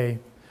WHOI Bay,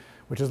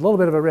 which is a little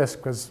bit of a risk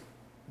because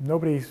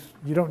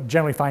you don't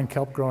generally find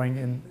kelp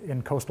growing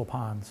in coastal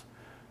ponds.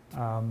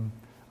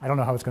 I don't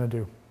know how it's going to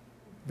do.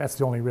 That's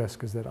the only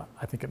risk, is that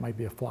I think it might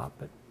be a flop,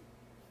 but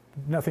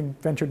nothing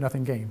ventured,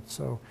 nothing gained.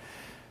 So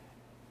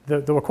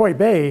the WHOI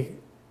Bay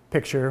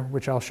picture,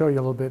 which I'll show you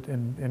a little bit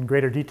in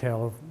greater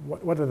detail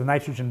of what are the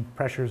nitrogen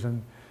pressures,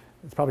 and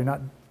it's probably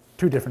not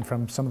too different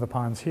from some of the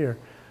ponds here,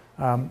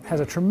 has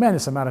a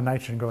tremendous amount of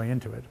nitrogen going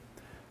into it.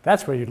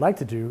 That's where you'd like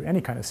to do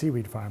any kind of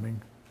seaweed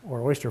farming.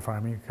 or oyster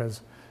farming,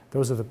 because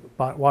those are the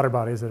water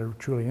bodies that are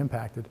truly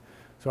impacted.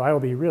 So I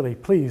will be really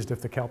pleased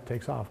if the kelp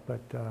takes off,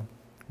 but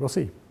we'll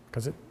see,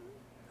 because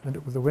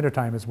the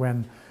wintertime is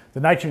when the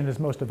nitrogen is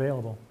most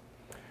available.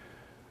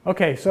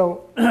 Okay,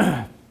 so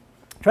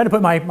trying to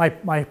put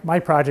my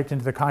project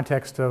into the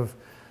context of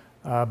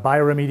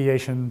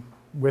bioremediation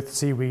with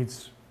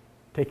seaweeds,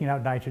 taking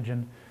out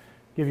nitrogen,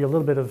 give you a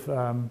little bit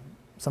of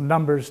some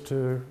numbers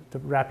to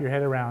wrap your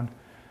head around.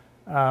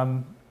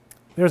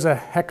 There's a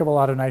heck of a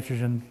lot of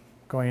nitrogen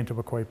going into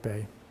WHOI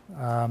Bay.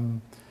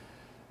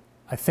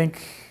 I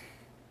think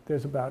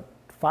there's about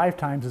 5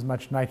 times as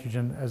much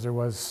nitrogen as there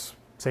was,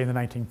 say, in the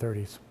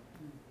 1930s.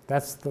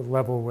 That's the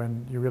level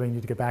when you really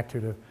need to get back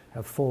to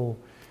have full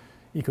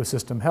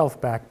ecosystem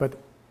health back. But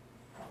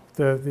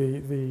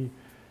we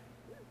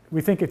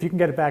think if you can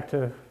get it back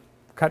to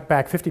cut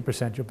back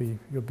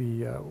 50%,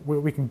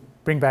 we can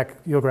bring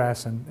back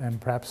eelgrass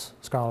and perhaps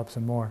scallops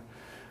and more.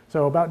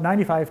 So about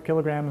 95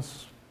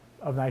 kilograms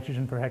of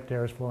nitrogen per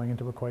hectare is flowing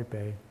into WHOI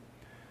Bay.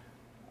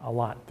 A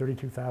lot,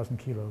 32,000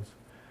 kilos.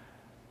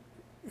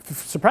 The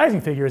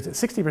surprising figure is that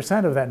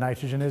 60% of that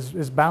nitrogen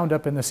is bound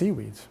up in the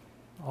seaweeds.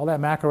 All that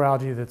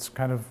macroalgae that's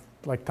kind of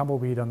like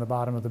tumbleweed on the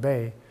bottom of the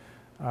bay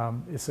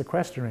is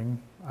sequestering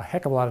a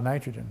heck of a lot of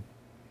nitrogen.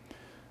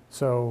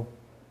 So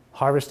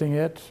harvesting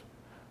it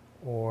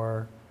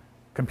or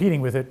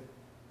competing with it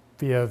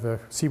via the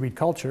seaweed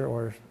culture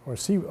or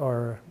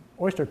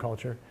oyster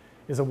culture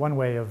is a one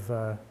way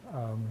of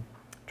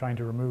trying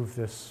to remove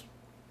this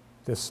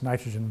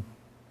nitrogen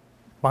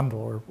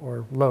bundle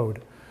or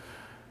load.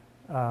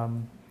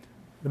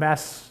 The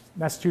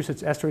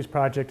Massachusetts Estuaries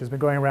Project has been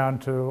going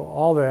around to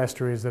all the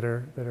estuaries that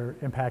are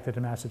impacted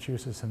in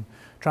Massachusetts and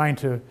trying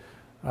to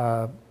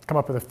come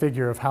up with a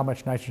figure of how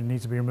much nitrogen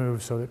needs to be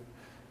removed so that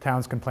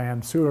towns can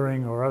plan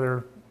sewering or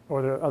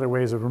other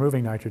ways of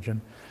removing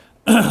nitrogen.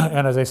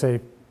 And as I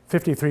say,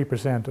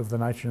 53% of the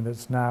nitrogen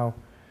that's now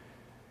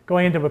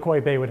going into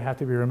WHOI Bay would have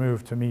to be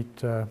removed to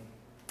meet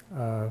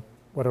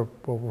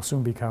what will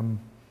soon become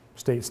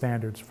state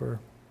standards for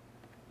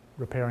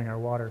repairing our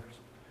waters.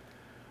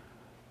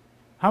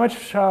 How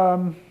much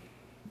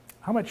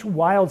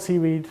wild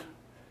seaweed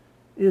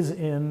is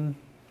in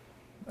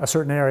a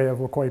certain area of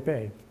WHOI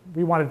Bay?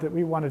 We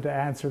wanted to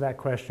answer that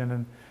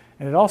question,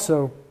 and it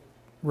also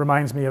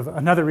reminds me of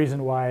another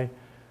reason why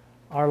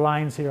our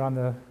lines here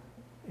in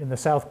the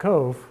South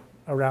Cove,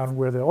 around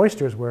where the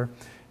oysters were,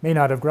 may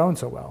not have grown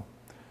so well.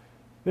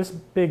 This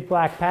big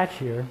black patch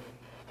here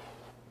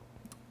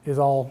is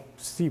all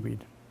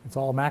seaweed. It's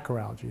all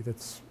macroalgae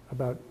that's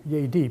about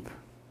yay deep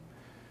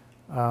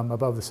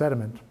above the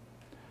sediment.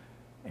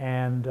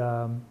 And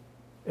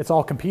it's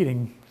all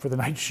competing for the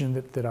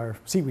nitrogen that our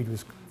seaweed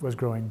was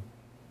growing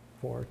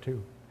for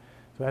too.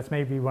 So that's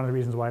maybe one of the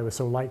reasons why it was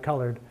so light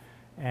colored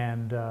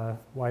and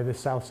why this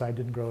south side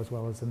didn't grow as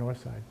well as the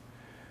north side.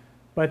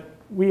 But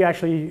we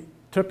actually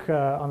took,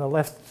 on the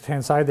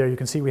left-hand side there, you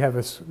can see we have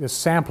this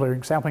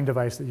sampling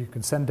device that you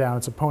can send down.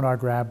 It's a Ponar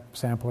grab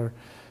sampler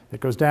that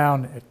goes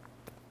down,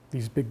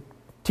 these big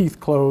teeth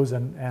close,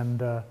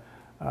 and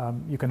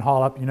you can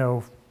haul up,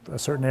 a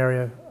certain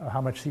area,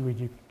 how much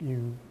seaweed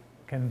you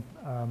can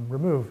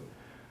remove,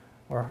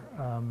 or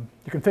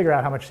you can figure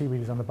out how much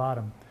seaweed is on the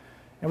bottom.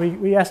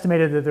 And we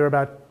estimated that there are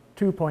about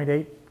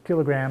 2.8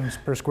 kilograms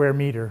per square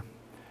meter.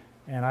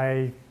 And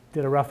I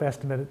did a rough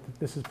estimate that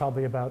this is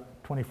probably about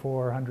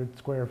 2,400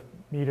 square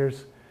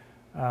meters.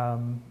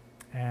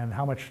 And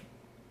how much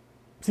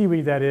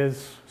seaweed that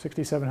is,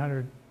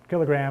 6,700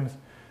 kilograms.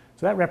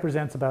 So that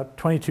represents about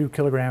 22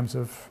 kilograms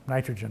of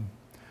nitrogen.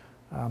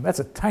 That's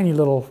a tiny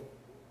little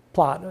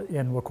plot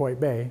in WHOI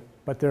Bay,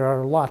 but there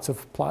are lots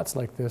of plots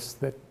like this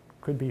that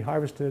could be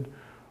harvested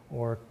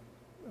or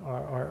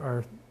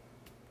are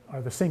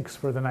the sinks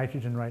for the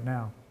nitrogen right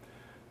now.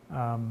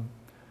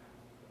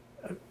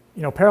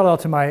 Parallel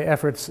to my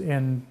efforts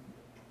in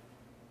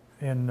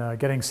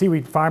getting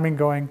seaweed farming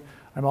going,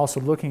 I'm also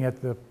looking at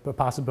the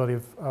possibility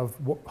of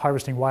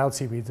harvesting wild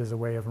seaweeds as a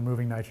way of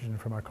removing nitrogen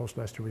from our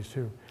coastal estuaries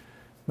too.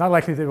 Not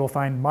likely that we'll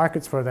find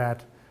markets for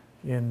that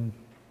in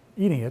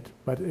eating it,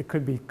 but it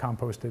could be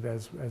composted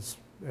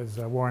as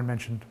Warren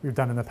mentioned we've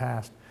done in the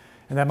past.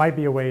 And that might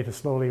be a way to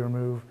slowly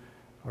remove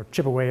or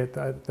chip away at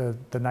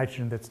the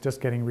nitrogen that's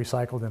just getting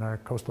recycled in our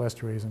coastal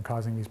estuaries and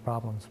causing these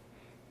problems.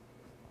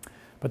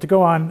 But to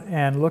go on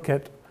and look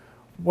at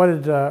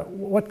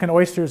what can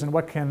oysters and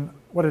what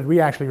did we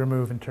actually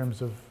remove in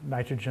terms of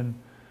nitrogen,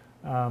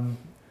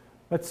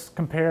 let's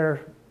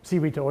compare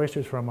seaweed to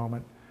oysters for a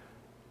moment.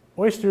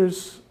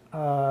 Oysters,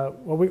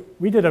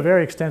 we did a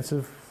very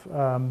extensive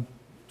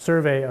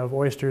survey of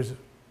oysters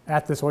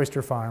at this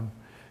oyster farm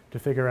to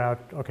figure out,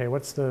 okay,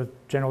 what's the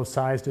general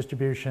size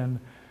distribution,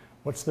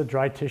 what's the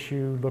dry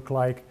tissue look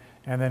like,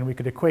 and then we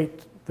could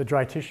equate the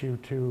dry tissue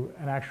to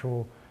an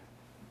actual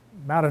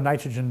amount of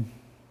nitrogen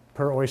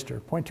per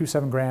oyster,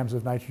 0.27 grams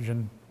of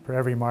nitrogen per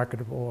every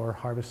marketable or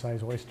harvest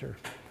size oyster.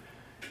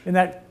 In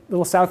that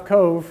little South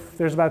Cove,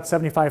 there's about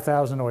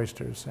 75,000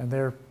 oysters, and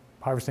they're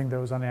harvesting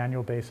those on an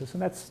annual basis,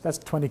 and that's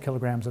 20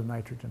 kilograms of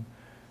nitrogen.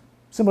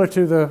 Similar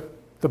to the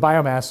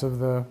biomass of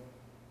the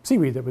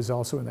seaweed that was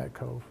also in that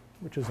cove,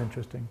 which is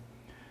interesting.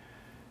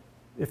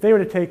 If they were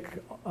to take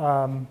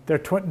their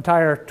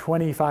entire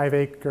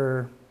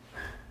 25-acre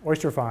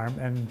oyster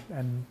farm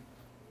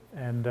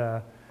and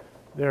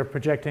they're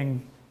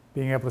projecting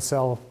being able to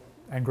sell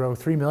and grow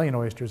 3 million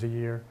oysters a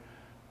year,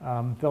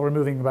 they're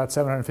removing about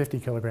 750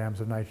 kilograms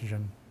of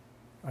nitrogen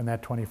on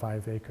that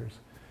 25 acres.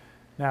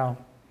 Now,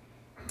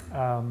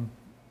 I'm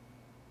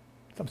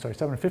sorry,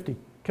 750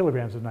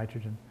 kilograms of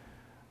nitrogen.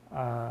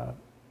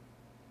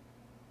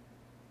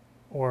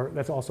 Or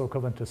that's also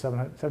equivalent to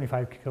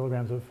 75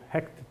 kilograms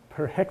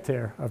per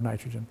hectare of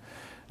nitrogen.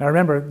 Now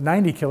remember,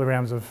 90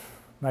 kilograms of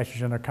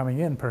nitrogen are coming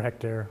in per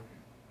hectare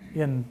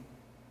in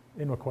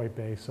WHOI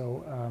Bay.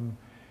 So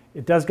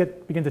it does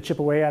begin to chip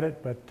away at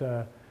it,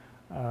 but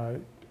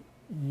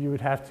you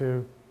would have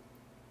to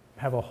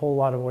have a whole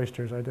lot of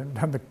oysters. I didn't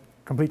have the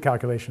complete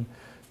calculation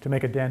to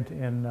make a dent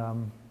in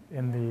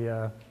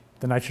the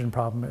nitrogen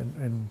problem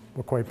in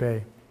WHOI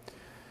Bay.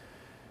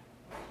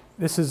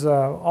 This is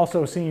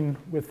also seen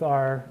with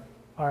our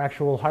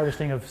actual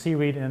harvesting of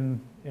seaweed in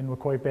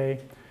WHOI Bay.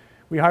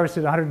 We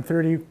harvested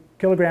 130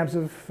 kilograms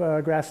of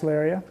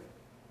gracilaria.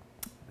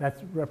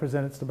 That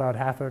represents about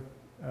half a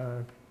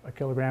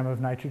kilogram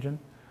of nitrogen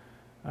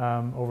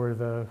over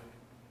the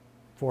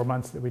 4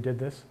 months that we did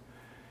this.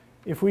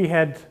 If we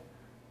had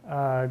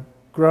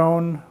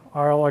grown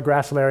our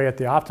gracilaria at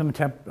the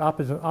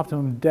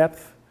optimum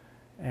depth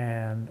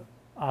and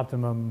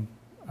optimum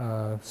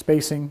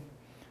spacing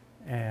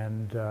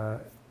and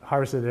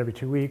harvested it every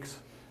 2 weeks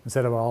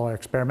instead of all our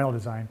experimental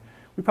design,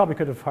 we probably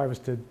could have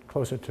harvested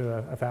closer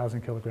to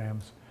 1,000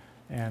 kilograms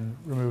and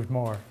removed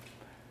more.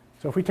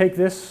 So if we take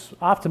this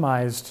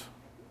optimized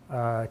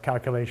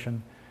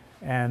calculation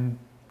and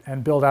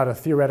build out a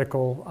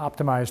theoretical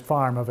optimized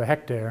farm of a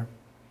hectare,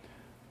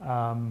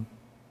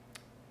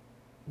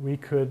 we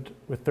could,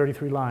 with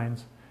 33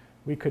 lines,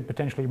 we could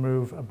potentially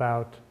remove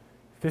about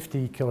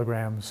 50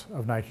 kilograms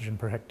of nitrogen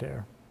per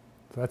hectare.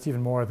 So that's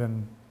even more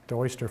than the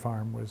oyster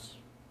farm was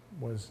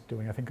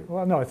doing. I think,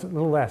 well, no, it's a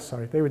little less,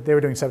 sorry. They were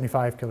doing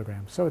 75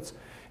 kilograms. So it's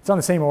on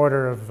the same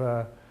order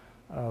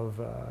of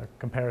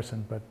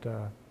comparison, but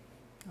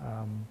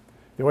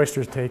the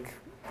oysters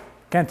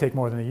can take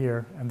more than a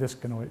year, and this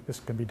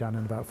can be done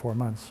in about 4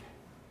 months.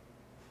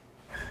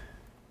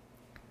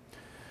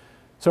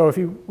 So if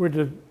you were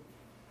to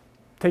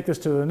take this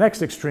to the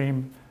next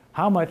extreme,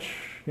 how much,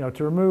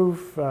 to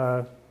remove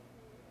a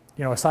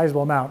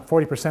sizable amount,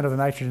 40% of the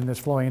nitrogen that's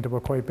flowing into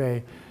WHOI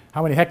Bay,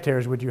 how many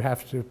hectares would you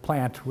have to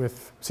plant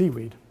with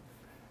seaweed?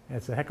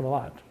 It's a heck of a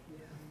lot,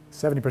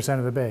 70%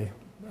 of the bay.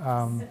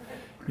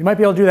 You might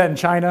be able to do that in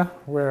China,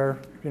 where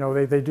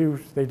they do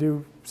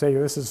say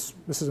this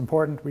is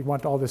important. We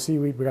want all the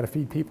seaweed. We got to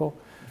feed people,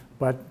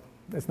 but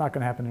it's not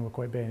going to happen in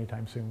WHOI Bay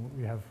anytime soon.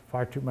 We have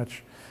far too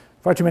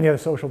many other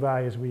social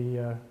values we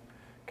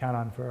count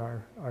on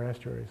for our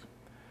estuaries.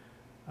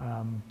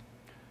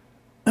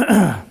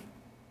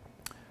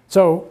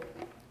 So,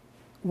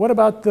 what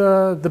about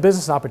the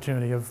business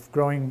opportunity of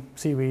growing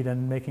seaweed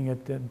and making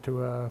it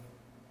into a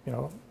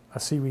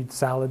seaweed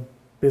salad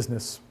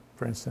business,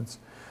 for instance?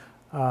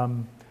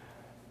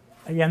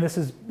 Again, this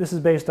is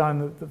based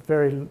on the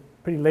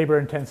pretty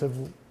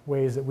labor-intensive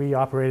ways that we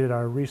operated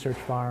our research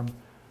farm.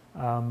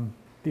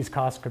 These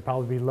costs could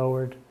probably be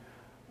lowered,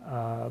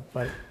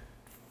 but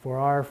for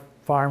our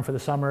farm for the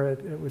summer,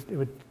 it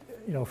would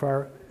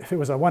if it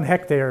was a 1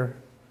 hectare,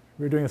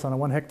 we were doing this on a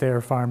 1 hectare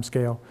farm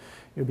scale,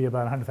 it would be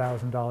about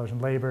 $100,000 in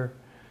labor.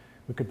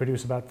 We could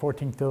produce about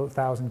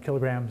 14,000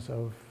 kilograms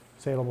of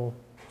saleable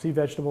sea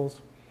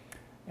vegetables,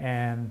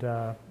 and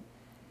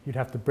you'd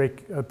have to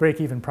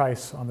break-even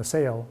price on the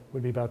sale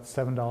would be about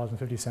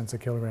 $7.50 a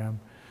kilogram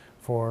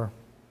for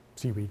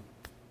seaweed,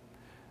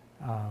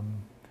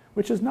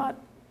 which is not,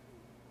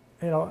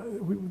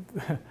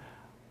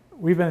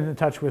 we've been in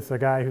touch with a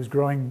guy who's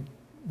growing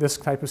this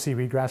type of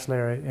seaweed,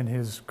 gracilaria, in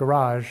his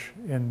garage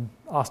in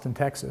Austin,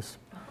 Texas,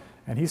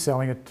 and he's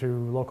selling it to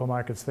local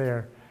markets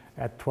there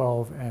at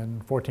 $12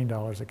 and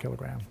 $14 a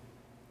kilogram.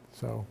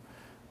 So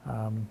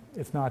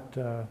it's not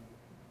out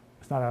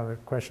of the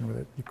question with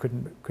it. You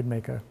could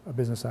make a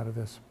business out of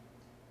this.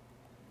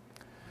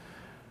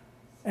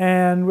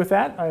 And with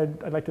that,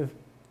 I'd like to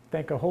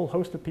thank a whole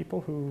host of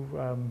people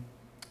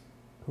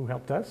who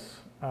helped us.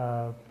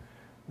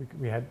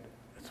 We had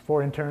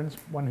 4 interns,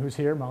 one who's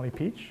here, Molly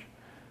Peach,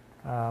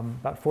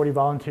 about 40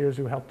 volunteers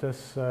who helped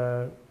us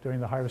during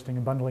the harvesting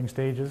and bundling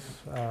stages.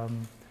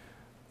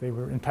 They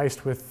were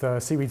enticed with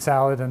seaweed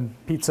salad and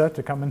pizza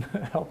to come and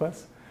help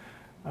us.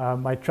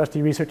 My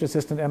trusty research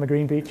assistant, Emma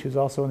Greenbeach, who's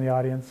also in the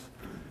audience.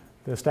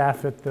 The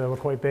staff at the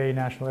WHOI Bay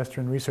National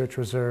Estuarine Research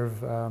Reserve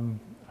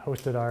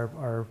hosted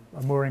our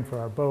mooring for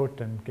our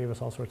boat and gave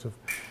us all sorts of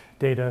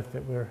data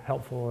that were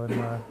helpful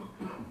in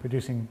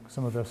producing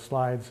some of the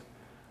slides.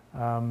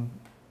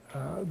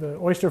 The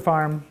oyster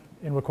farm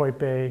in WHOI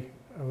Bay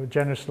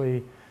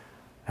generously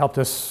helped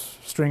us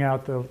string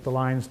out the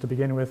lines to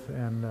begin with,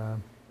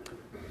 and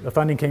the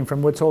funding came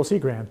from Woods Hole Sea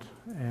Grant,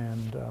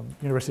 and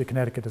University of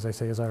Connecticut, as I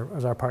say, is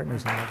our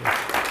partners in all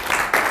this.